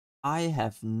I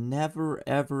have never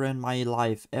ever in my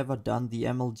life ever done the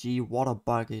MLG water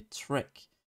bucket trick.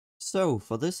 So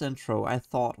for this intro I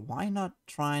thought why not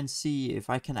try and see if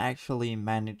I can actually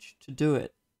manage to do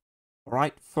it.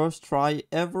 Alright, first try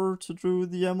ever to do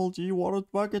the MLG water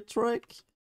bucket trick.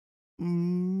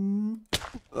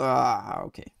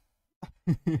 Okay.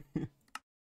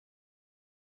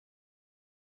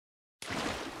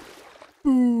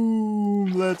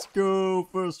 Boom! Let's go!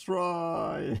 First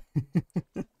try!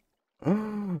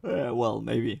 Well,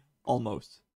 maybe.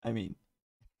 Almost. I mean.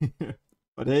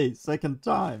 But hey, second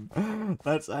time.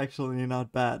 That's actually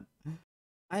not bad.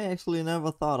 I actually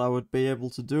never thought I would be able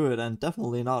to do it, and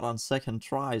definitely not on second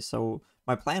try, so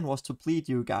my plan was to plead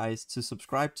you guys to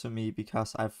subscribe to me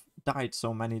because I've died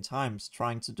so many times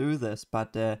trying to do this,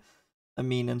 but I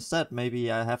mean, instead,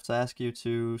 maybe I have to ask you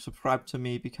to subscribe to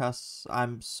me because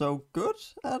I'm so good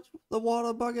at the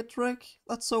water bucket trick?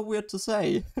 That's so weird to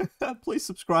say. Please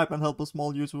subscribe and help a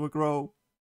small YouTuber grow.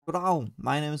 Hello,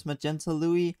 my name is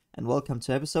MagentaLewi, and welcome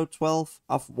to episode 12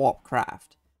 of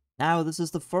WarpCraft. Now, this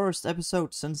is the first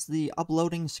episode since the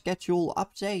uploading schedule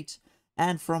update,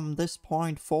 and from this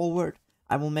point forward,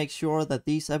 I will make sure that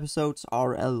these episodes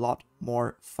are a lot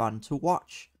more fun to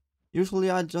watch.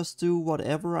 Usually I just do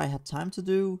whatever I had time to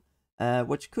do,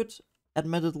 which could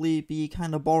admittedly be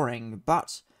kinda boring,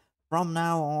 but from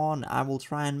now on I will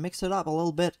try and mix it up a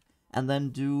little bit and then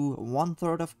do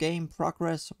 1/3 of game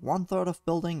progress, 1/3 of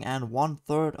building, and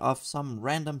 1/3 of some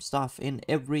random stuff in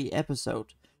every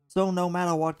episode. So no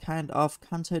matter what kind of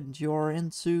content you're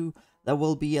into, there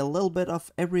will be a little bit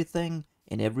of everything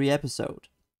in every episode.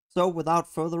 So without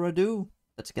further ado,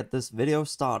 let's get this video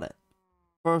started.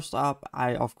 First up,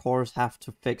 I of course have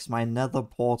to fix my nether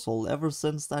portal. Ever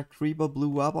since that creeper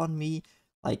blew up on me,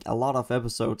 like a lot of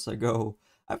episodes ago,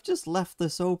 I've just left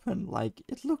this open. Like,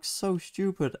 it looks so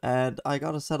stupid, and I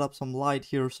gotta set up some light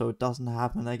here so it doesn't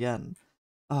happen again.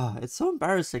 It's so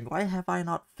embarrassing. Why have I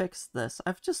not fixed this?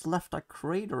 I've just left a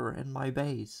crater in my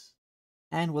base.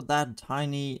 And with that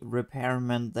tiny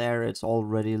repairment there, it's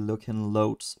already looking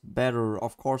loads better.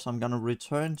 Of course, I'm gonna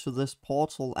return to this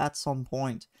portal at some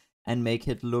point and make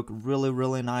it look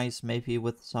really nice, maybe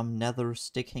with some nether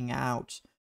sticking out,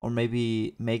 or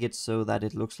maybe make it so that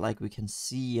it looks like we can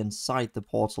see inside the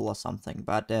portal or something.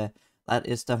 But that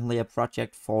is definitely a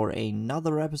project for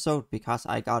another episode, because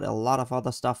I got a lot of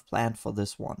other stuff planned for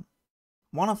this one.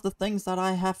 One of the things that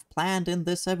I have planned in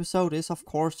this episode is of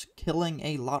course killing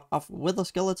a lot of wither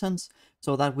skeletons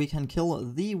so that we can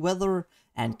kill the wither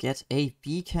and get a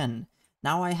beacon.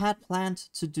 Now I had planned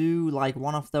to do like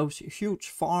one of those huge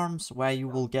farms where you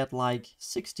will get like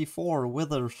 64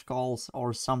 wither skulls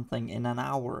or something in an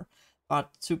hour.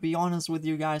 But to be honest with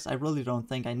you guys, I really don't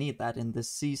think I need that in this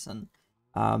season.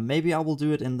 Maybe I will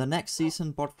do it in the next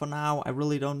season, but for now I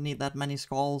really don't need that many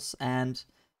skulls, and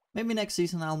maybe next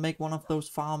season I'll make one of those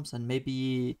farms and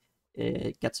maybe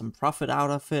get some profit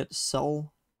out of it,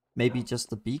 sell maybe just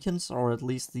the beacons or at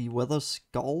least the wither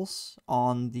skulls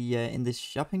on the in this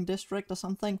shopping district or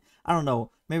something. I don't know,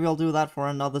 maybe I'll do that for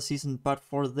another season, but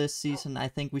for this season I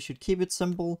think we should keep it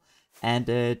simple and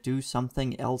do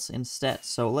something else instead.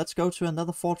 So let's go to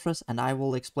another fortress and I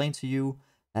will explain to you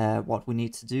what we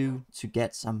need to do to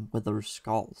get some wither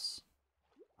skulls.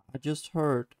 I just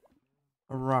heard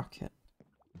a rocket.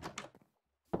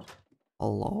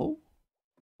 Hello?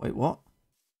 Wait, what?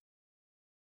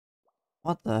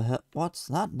 What the hell? What's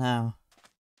that now?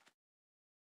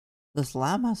 This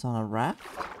llama's on a raft?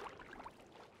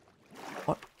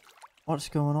 What's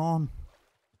going on?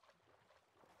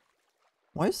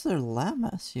 Why is there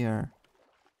llamas here?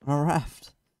 On a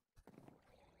raft?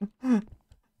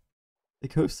 The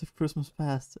ghost of Christmas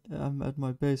past. I'm at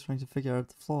my base trying to figure out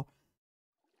the floor.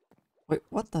 Wait,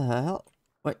 what the hell?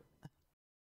 Wait.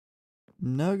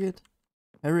 Nugget?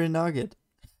 Harry Nugget.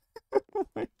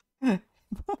 Wait.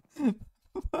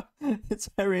 It's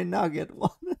Harry Nugget.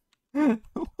 What?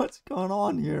 What's going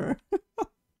on here?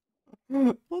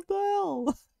 What the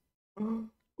hell?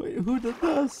 Wait, who did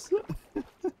this?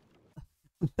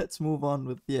 Let's move on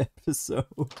with the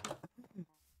episode.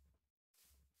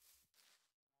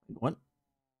 What?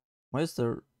 Why is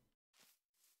there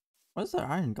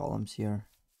iron golems here?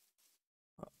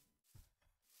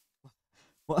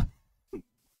 What?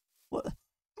 What?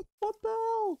 What the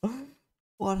hell?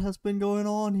 What has been going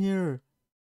on here?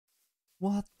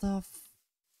 What the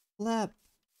flip?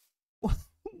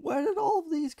 Where did all of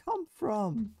these come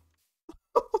from?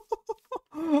 What the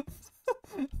hell?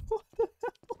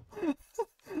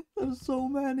 There's so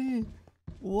many.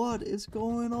 What is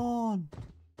going on?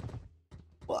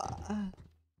 What?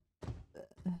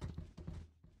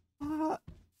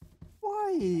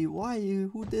 Why? Why?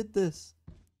 Who did this?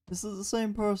 This is the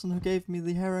same person who gave me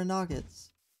the hairy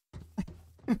nuggets.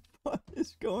 What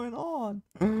is going on?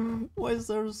 Why is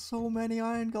there so many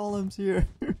iron golems here?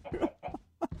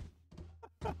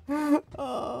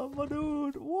 Oh, my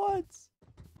dude, what?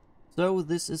 So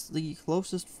this is the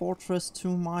closest fortress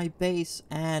to my base,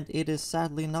 and it is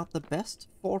sadly not the best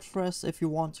fortress if you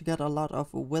want to get a lot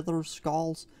of wither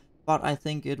skulls, but I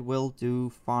think it will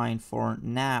do fine for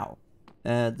now.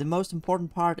 The most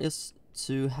important part is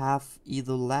to have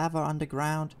either lava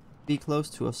underground, be close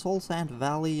to a soul sand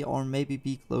valley, or maybe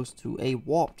be close to a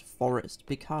warped forest,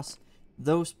 because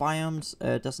those biomes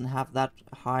doesn't have that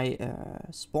high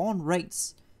spawn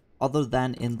rates, other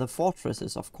than in the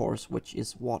fortresses, of course, which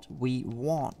is what we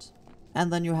want.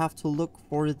 And then you have to look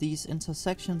for these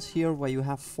intersections here where you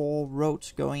have 4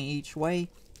 roads going each way,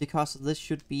 because this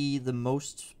should be the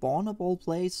most spawnable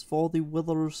place for the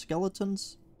wither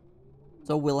skeletons.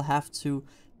 So we'll have to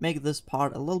make this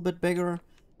part a little bit bigger,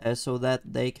 so that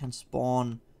they can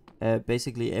spawn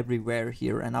basically everywhere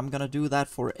here. And I'm gonna do that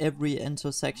for every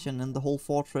intersection in the whole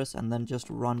fortress, and then just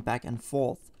run back and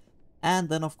forth. And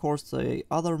then of course the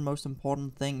other most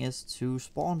important thing is to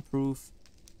spawn proof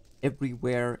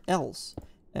everywhere else.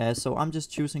 So I'm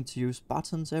just choosing to use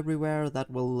buttons everywhere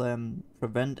that will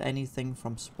prevent anything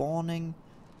from spawning.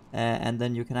 And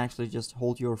then you can actually just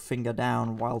hold your finger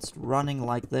down whilst running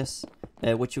like this,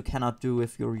 which you cannot do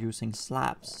if you're using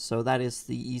slabs. So that is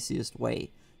the easiest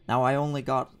way. Now I only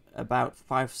got about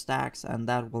 5 stacks, and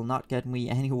that will not get me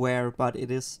anywhere, but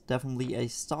it is definitely a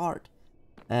start.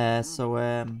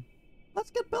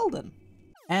 Let's get building.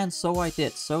 And so I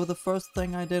did. So the first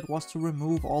thing I did was to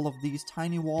remove all of these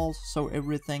tiny walls so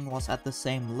everything was at the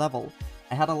same level.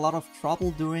 I had a lot of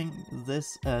trouble doing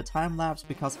this time-lapse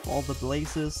because of all the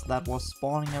blazes that was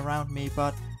spawning around me,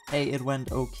 but hey, it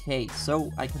went okay.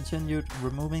 So I continued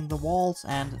removing the walls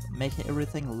and making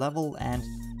everything level and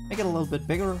make it a little bit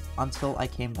bigger until I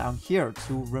came down here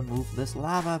to remove this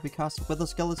lava, because wither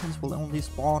skeletons will only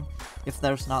spawn if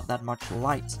there's not that much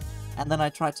light. And then I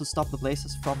tried to stop the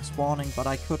blazes from spawning, but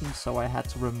I couldn't, so I had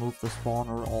to remove the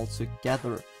spawner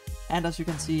altogether. And as you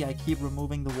can see, I keep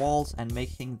removing the walls and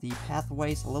making the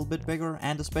pathways a little bit bigger,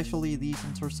 and especially these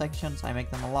intersections, I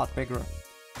make them a lot bigger.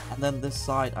 And then this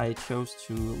side I chose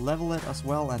to level it as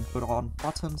well and put on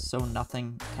buttons so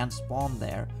nothing can spawn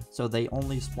there, so they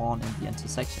only spawn in the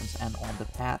intersections and on the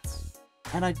paths.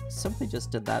 And I simply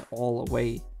just did that all the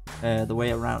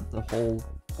way around the whole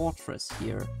fortress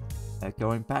here.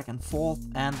 Going back and forth,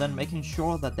 and then making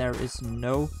sure that there is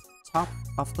no top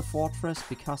of the fortress,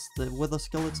 because the wither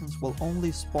skeletons will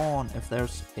only spawn if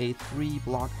there's a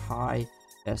 3-block high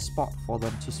spot for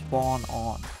them to spawn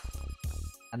on.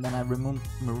 And then I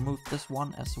removed this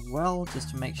one as well,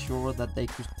 just to make sure that they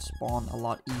could spawn a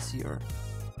lot easier.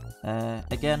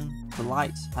 Again, the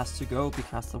light has to go,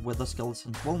 because the wither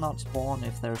skeletons will not spawn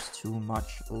if there's too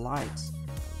much light.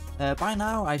 By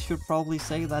now I should probably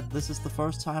say that this is the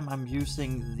first time I'm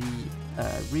using the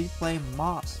replay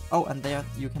mod. Oh, and there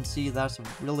you can see that's a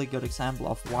really good example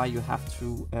of why you have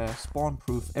to spawn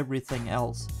proof everything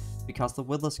else, because the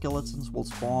wither skeletons will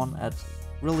spawn at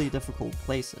really difficult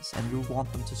places and you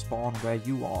want them to spawn where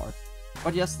you are.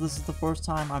 But yes, this is the first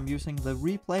time I'm using the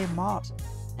replay mod,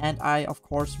 and I of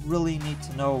course really need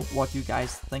to know what you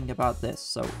guys think about this.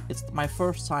 So it's my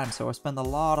first time, so I spend a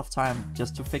lot of time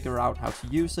just to figure out how to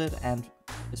use it, and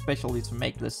especially to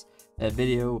make this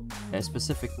video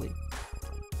specifically.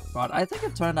 But I think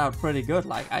it turned out pretty good.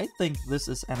 Like, I think this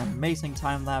is an amazing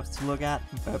time-lapse to look at,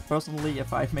 personally,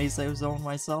 if I may say so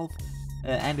myself.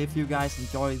 And if you guys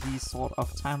enjoy these sort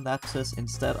of time-lapses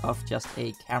instead of just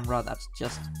a camera that's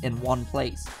just in one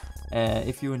place,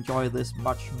 if you enjoy this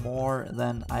much more,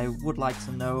 then I would like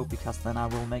to know, because then I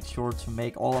will make sure to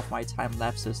make all of my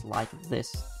time-lapses like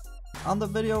this. On the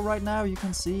video right now you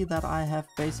can see that I have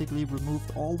basically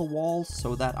removed all the walls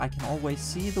so that I can always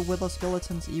see the wither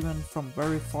skeletons even from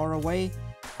very far away.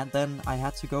 And then I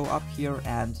had to go up here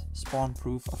and spawn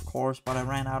proof, of course, but I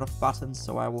ran out of buttons,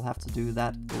 so I will have to do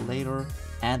that later,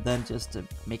 and then just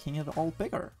making it all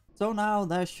bigger. So now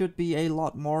there should be a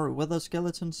lot more wither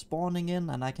skeletons spawning in,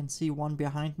 and I can see one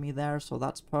behind me there, so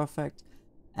that's perfect.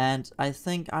 And I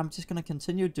think I'm just gonna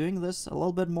continue doing this a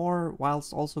little bit more,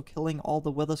 whilst also killing all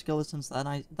the wither skeletons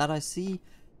that I see,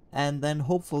 and then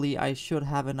hopefully I should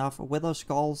have enough wither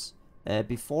skulls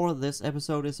before this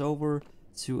episode is over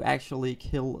to actually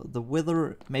kill the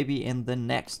wither, maybe in the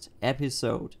next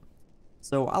episode.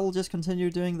 So I will just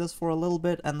continue doing this for a little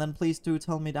bit, and then please do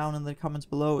tell me down in the comments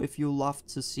below if you love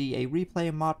to see a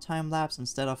replay mod time-lapse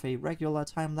instead of a regular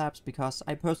time-lapse, because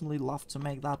I personally love to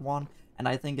make that one, and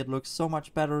I think it looks so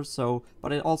much better. So,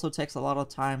 but it also takes a lot of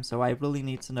time, so I really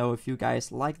need to know if you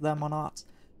guys like them or not,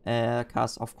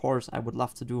 cause of course I would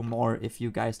love to do more if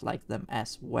you guys like them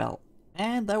as well.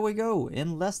 And there we go,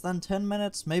 in less than 10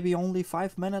 minutes, maybe only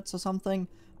 5 minutes or something,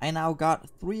 I now got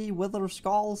 3 wither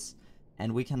skulls,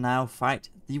 and we can now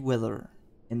fight the wither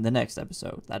in the next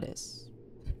episode, that is.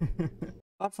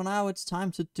 But for now it's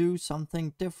time to do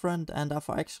something different, and I've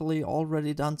actually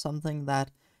already done something that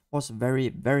was very,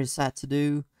 very sad to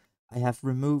do. I have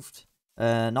removed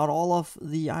not all of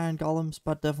the iron golems,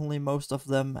 but definitely most of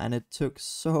them, and it took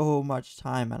so much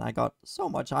time, and I got so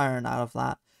much iron out of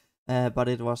that. But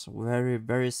it was very,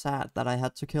 very sad that I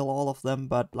had to kill all of them,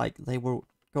 but like they were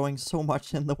going so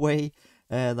much in the way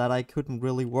that I couldn't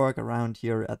really work around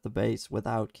here at the base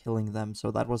without killing them.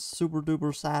 So that was super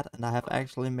duper sad, and I have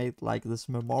actually made like this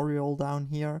memorial down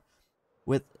here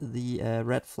with the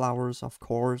red flowers, of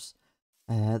course,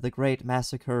 the great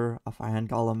massacre of iron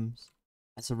golems,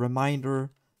 as a reminder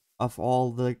of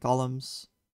all the golems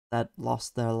that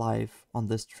lost their life on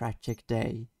this tragic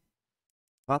day.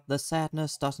 But the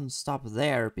sadness doesn't stop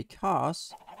there,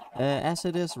 because as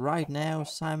it is right now,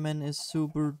 Simon is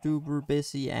super duper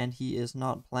busy and he is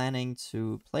not planning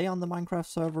to play on the Minecraft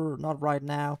server, not right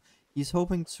now. He's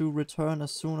hoping to return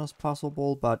as soon as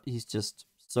possible, but he's just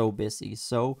so busy.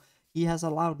 So he has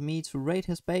allowed me to raid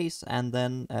his base and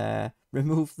then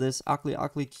remove this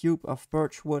ugly cube of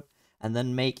birch wood and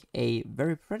then make a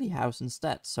very pretty house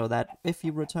instead, so that if he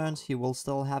returns he will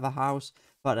still have a house,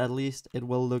 but at least it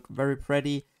will look very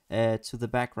pretty to the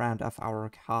background of our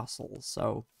castle.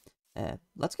 So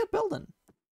let's get building.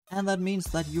 And that means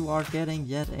that you are getting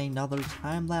yet another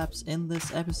time lapse in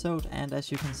this episode, and as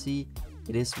you can see,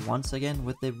 it is once again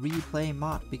with the replay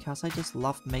mod, because I just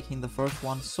loved making the first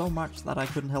one so much that I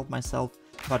couldn't help myself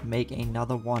but make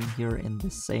another one here in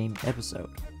the same episode.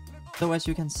 So as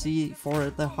you can see, for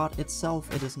the hut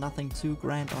itself, it is nothing too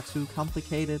grand or too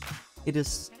complicated. It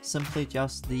is simply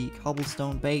just the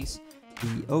cobblestone base,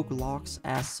 the oak logs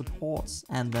as supports,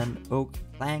 and then oak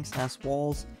planks as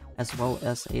walls, as well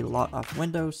as a lot of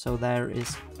windows, so there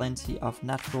is plenty of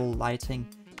natural lighting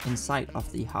inside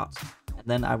of the hut. And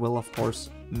then I will of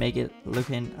course make it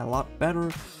looking a lot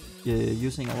better,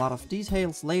 using a lot of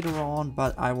details later on,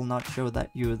 but I will not show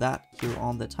you that here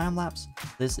on the time-lapse.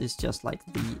 This is just like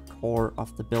the core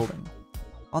of the building.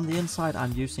 On the inside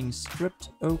I'm using stripped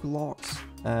oak logs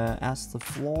as the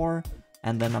floor,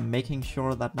 and then I'm making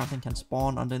sure that nothing can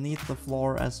spawn underneath the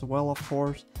floor as well, of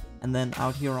course. And then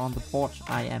out here on the porch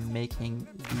I am making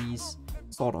these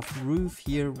sort of roof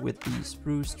here with the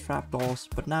spruce trapdoors.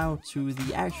 But now to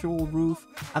the actual roof.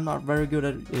 I'm not very good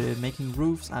at making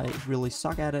roofs, I really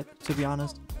suck at it, to be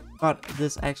honest. But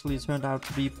this actually turned out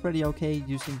to be pretty okay,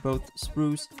 using both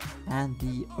spruce and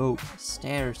the oak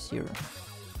stairs here.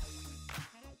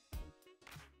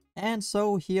 And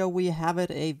so here we have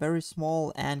it, a very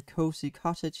small and cozy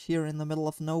cottage here in the middle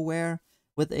of nowhere,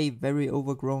 with a very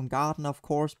overgrown garden, of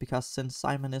course, because since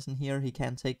Simon isn't here he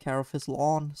can't take care of his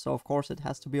lawn, so of course it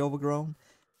has to be overgrown.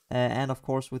 And of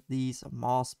course with these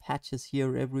moss patches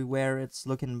here everywhere, it's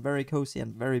looking very cozy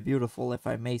and very beautiful, if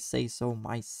I may say so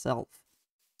myself.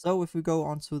 So if we go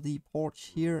onto the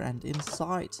porch here and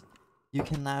inside, you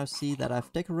can now see that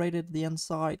I've decorated the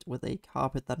inside with a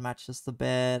carpet that matches the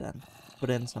bed, and put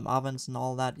in some ovens and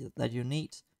all that you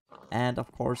need. And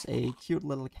of course a cute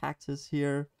little cactus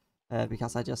here,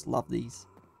 because I just love these.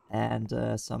 And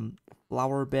some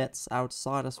flower beds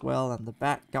outside as well, and the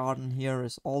back garden here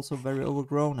is also very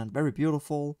overgrown and very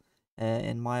beautiful,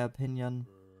 in my opinion.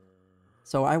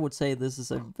 So I would say this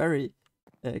is a very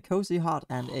cozy hut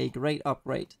and a great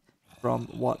upgrade from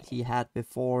what he had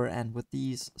before. And with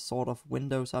these sort of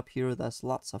windows up here, there's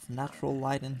lots of natural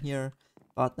light in here,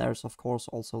 but there's of course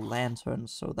also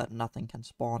lanterns so that nothing can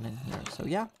spawn in here. So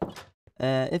yeah,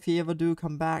 if he ever do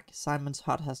come back, Simon's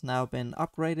hut has now been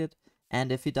upgraded,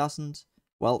 and if he doesn't,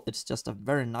 well, it's just a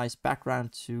very nice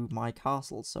background to my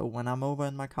castle. So when I'm over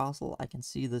in my castle, I can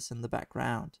see this in the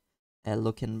background,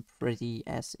 looking pretty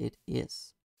as it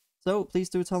is. So please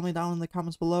do tell me down in the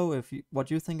comments below what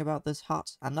you think about this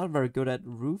hut. I'm not very good at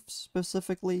roofs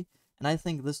specifically, and I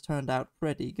think this turned out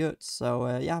pretty good.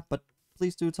 So yeah, but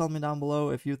please do tell me down below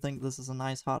if you think this is a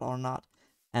nice hut or not,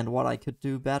 and what I could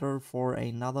do better for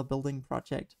another building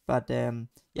project. But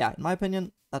yeah, in my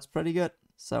opinion, that's pretty good,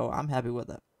 so I'm happy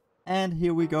with it. And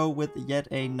here we go with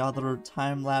yet another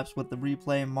time lapse with the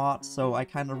replay mod, so I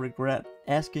kind of regret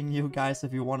asking you guys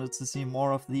if you wanted to see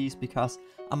more of these, because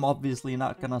I'm obviously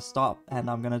not gonna stop and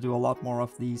I'm gonna do a lot more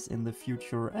of these in the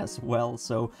future as well.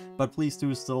 So, but please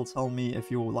do still tell me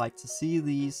if you would like to see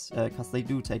these, because they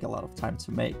do take a lot of time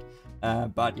to make.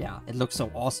 But yeah, it looks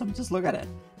so awesome, just look at it.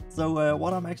 So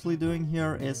what I'm actually doing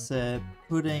here is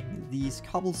putting these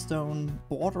cobblestone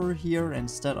border here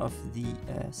instead of the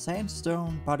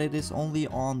sandstone, but it is only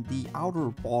on the outer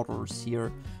borders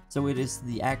here. So it is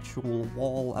the actual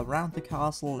wall around the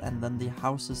castle, and then the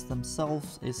houses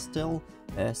themselves is still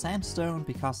sandstone,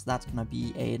 because that's gonna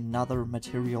be another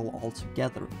material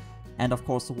altogether. And of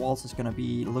course the walls is gonna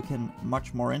be looking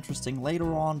much more interesting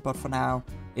later on, but for now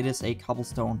it is a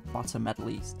cobblestone bottom at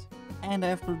least. And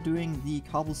after doing the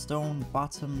cobblestone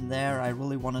bottom there, I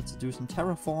really wanted to do some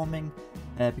terraforming,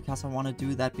 because I want to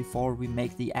do that before we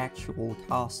make the actual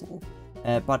castle.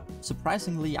 But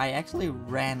surprisingly, I actually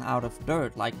ran out of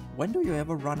dirt. Like, when do you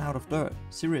ever run out of dirt?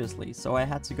 Seriously. So I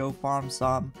had to go farm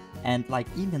some, and like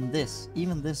even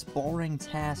this boring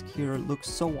task here looks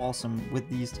so awesome with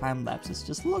these time lapses.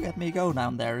 Just look at me go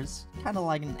down there. It's kind of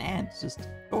like an ant just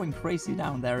going crazy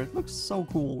down there. It looks so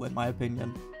cool in my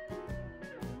opinion.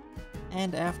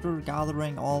 And after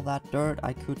gathering all that dirt,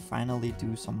 I could finally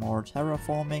do some more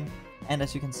terraforming. And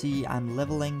as you can see, I'm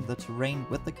leveling the terrain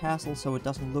with the castle so it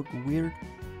doesn't look weird.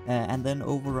 And then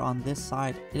over on this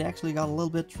side, it actually got a little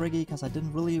bit tricky because I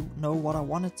didn't really know what I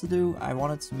wanted to do. I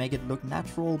wanted to make it look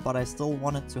natural, but I still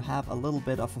wanted to have a little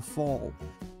bit of a fall.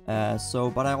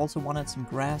 But I also wanted some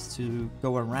grass to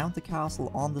go around the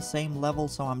castle on the same level,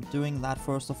 so I'm doing that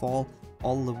first of all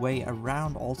the way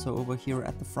around, also over here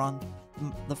at the front.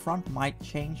 The front might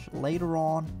change later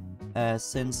on,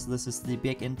 since this is the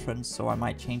big entrance, so I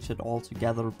might change it all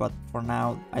together, but for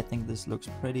now I think this looks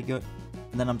pretty good.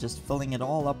 And then I'm just filling it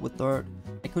all up with dirt.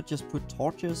 I could just put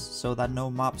torches so that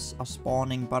no mobs are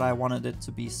spawning, but I wanted it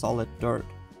to be solid dirt.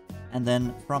 And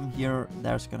then from here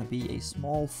there's gonna be a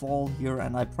small fall here,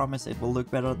 and I promise it will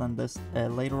look better than this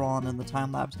later on in the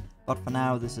time lapse, but for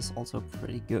now this is also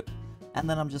pretty good. And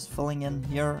then I'm just filling in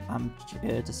here. I'm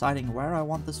deciding where I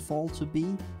want this fall to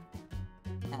be,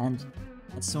 and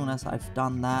as soon as I've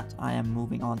done that, I am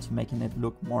moving on to making it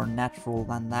look more natural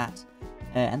than that.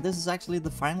 And this is actually the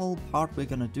final part we're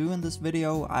gonna do in this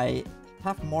video. I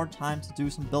have more time to do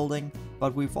some building,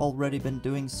 but we've already been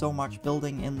doing so much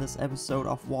building in this episode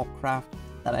of WarpCraft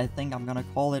that I think I'm gonna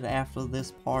call it after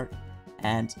this part,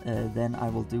 and then I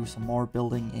will do some more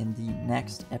building in the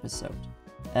next episode.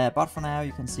 But for now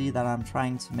you can see that I'm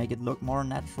trying to make it look more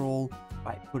natural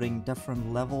by putting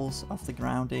different levels of the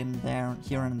ground in there,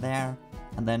 here and there,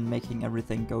 and then making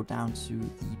everything go down to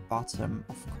the bottom,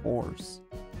 of course.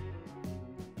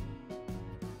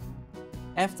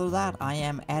 After that I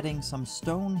am adding some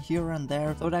stone here and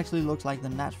there, so it actually looks like the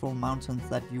natural mountains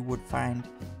that you would find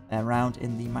around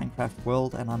in the Minecraft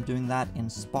world, and I'm doing that in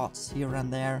spots here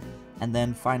and there. And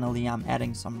then finally I'm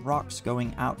adding some rocks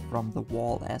going out from the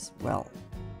wall as well.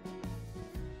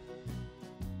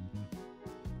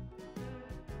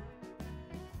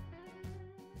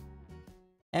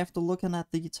 After looking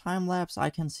at the time lapse, I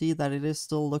can see that it is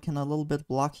still looking a little bit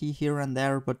blocky here and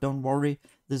there, but don't worry,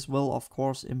 this will of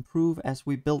course improve as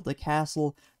we build the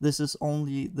castle. This is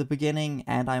only the beginning,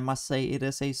 and I must say it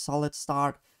is a solid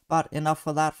start. But enough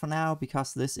for that for now,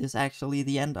 because this is actually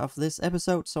the end of this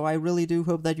episode, so I really do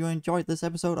hope that you enjoyed this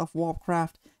episode of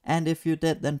WarpCraft, and if you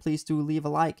did, then please do leave a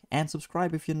like and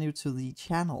subscribe if you're new to the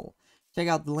channel. Check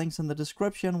out the links in the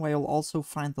description, where you'll also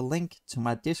find the link to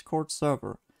my Discord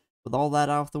server. With all that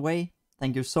out of the way,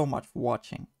 thank you so much for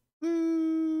watching.